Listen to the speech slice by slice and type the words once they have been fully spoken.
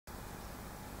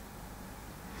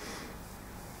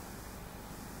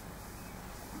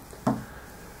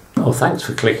Well, thanks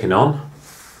for clicking on.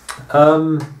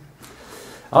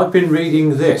 I've been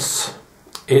reading this.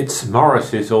 It's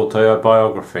Morrissey's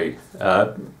Autobiography,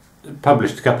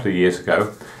 published a couple of years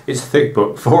ago. It's a thick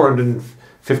book,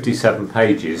 457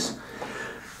 pages,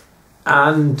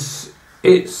 and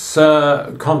it's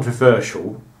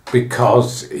controversial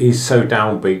because he's so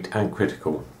downbeat and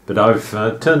critical. But I've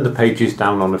turned the pages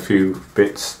down on a few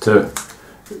bits to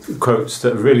quotes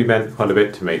that have really meant quite a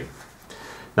bit to me.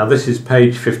 Now this is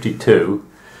page 52,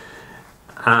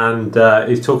 and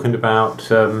he's talking about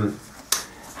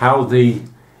how the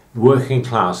working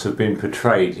class have been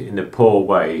portrayed in a poor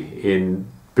way in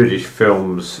British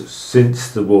films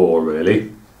since the war,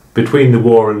 really, between the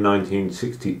war and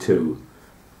 1962.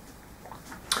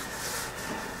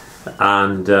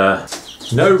 And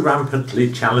no rampantly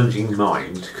challenging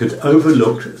mind could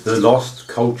overlook the lost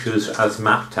cultures as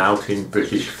mapped out in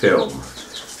British film,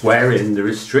 wherein the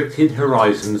restricted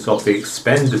horizons of the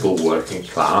expendable working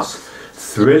class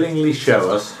thrillingly show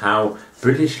us how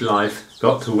British life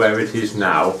got to where it is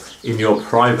now in your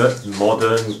private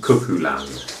modern cuckoo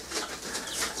land.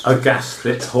 A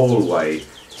gaslit hallway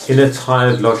in a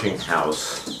tired lodging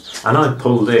house, and I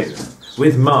pulled in,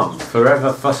 with Mum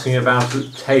forever fussing about at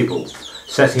the table,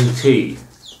 setting tea.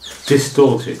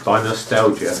 Distorted by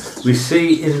nostalgia, we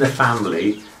see in the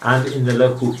family and in the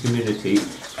local community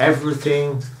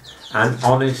everything an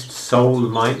honest soul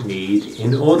might need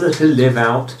in order to live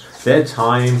out their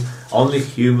time on the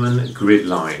human grid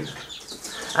line.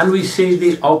 And we see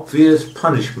the obvious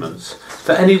punishments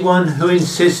for anyone who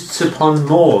insists upon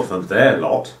more than their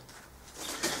lot.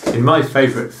 In my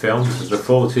favourite films of the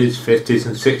 40s, 50s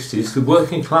and 60s, the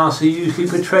working class are usually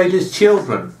portrayed as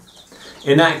children,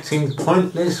 enacting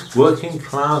pointless working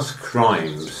class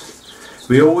crimes.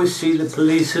 We always see the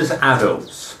police as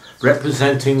adults,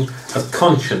 representing a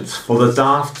conscience for the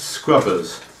daft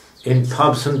scrubbers in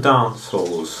pubs and dance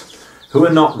halls, who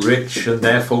are not rich and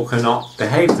therefore cannot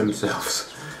behave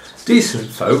themselves. Decent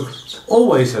folk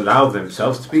always allow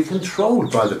themselves to be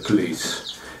controlled by the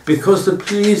police, because the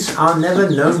police are never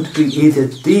known to be either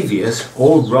devious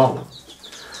or wrong.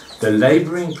 The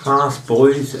labouring class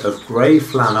boys of grey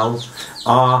flannel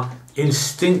are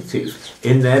instinctive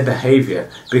in their behaviour,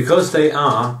 because they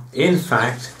are, in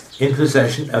fact, in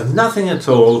possession of nothing at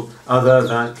all other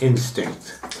than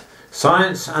instinct.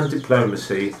 Science and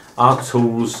diplomacy are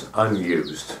tools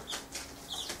unused.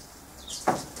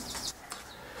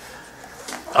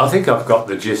 I think I've got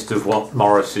the gist of what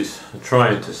Morris is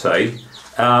trying to say.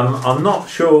 I'm not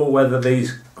sure whether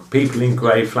these people in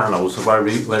grey flannels, or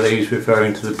whether he's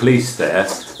referring to the police there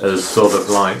as sort of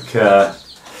like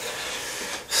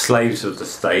slaves of the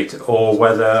state, or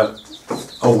whether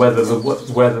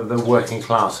the working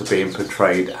class are being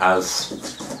portrayed as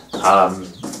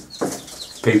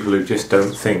people who just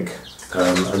don't think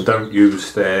and don't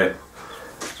use their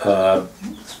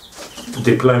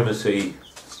diplomacy,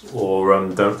 or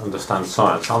don't understand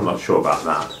science. I'm not sure about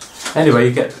that. Anyway,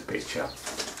 you get the picture.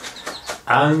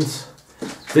 And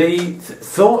the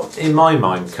thought in my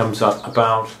mind comes up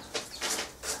about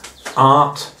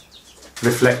art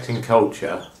reflecting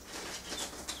culture,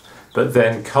 but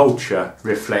then culture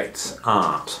reflects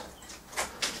art.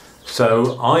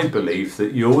 So I believe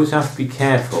that you always have to be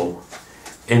careful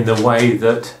in the way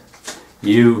that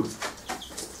you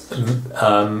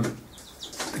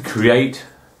create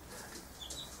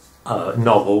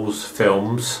novels,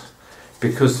 films,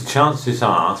 because the chances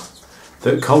are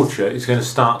that culture is going to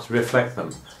start to reflect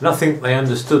them. And I think they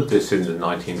understood this in the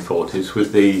 1940s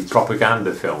with the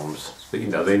propaganda films.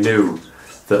 That, they knew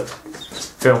that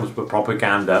films were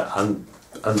propaganda and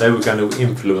they were going to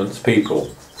influence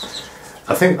people.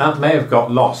 I think that may have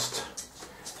got lost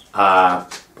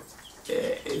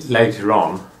later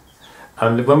on.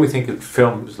 And when we think of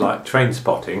films like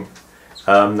Trainspotting,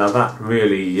 now that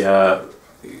really,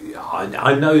 I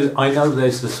know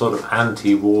there's the sort of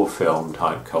anti-war film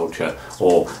type culture,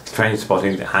 or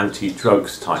Trainspotting, the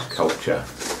anti-drugs type culture.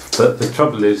 But the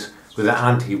trouble is, with the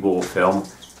anti-war film,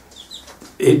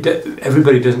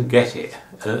 everybody doesn't get it,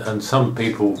 and some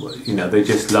people, they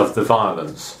just love the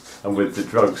violence. And with the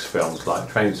drugs films like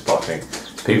Trainspotting,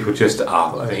 people just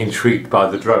are intrigued by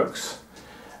the drugs.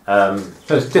 So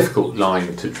it's a difficult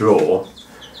line to draw,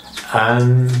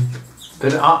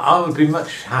 but I would be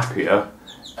much happier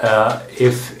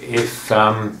if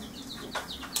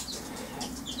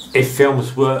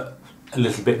films were a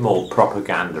little bit more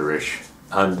propaganda-ish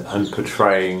and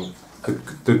portraying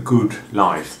the good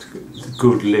life,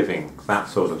 good living, that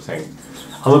sort of thing.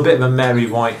 I'm a bit of a Mary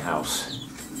Whitehouse,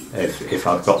 if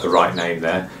I've got the right name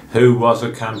there, who was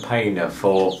a campaigner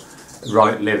for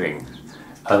right living,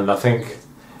 and I think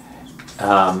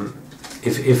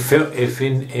if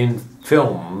in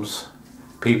films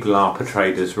people are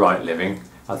portrayed as right living,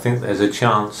 I think there's a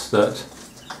chance that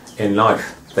in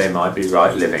life they might be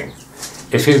right living.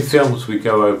 If in films we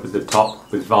go over the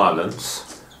top with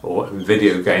violence, or in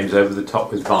video games over the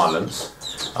top with violence,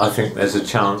 I think there's a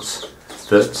chance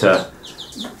that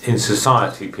in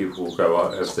society people will go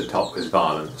over the top with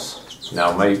violence.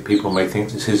 Now people may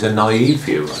think this is a naive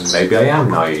view, and maybe I am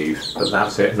naive, but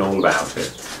that's it and all about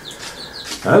it.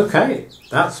 Okay,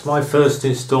 that's my first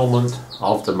instalment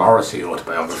of the Morrissey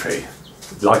autobiography.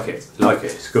 Like it,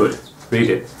 it's good. Read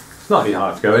it. It's not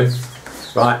hard going.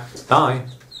 Right, bye.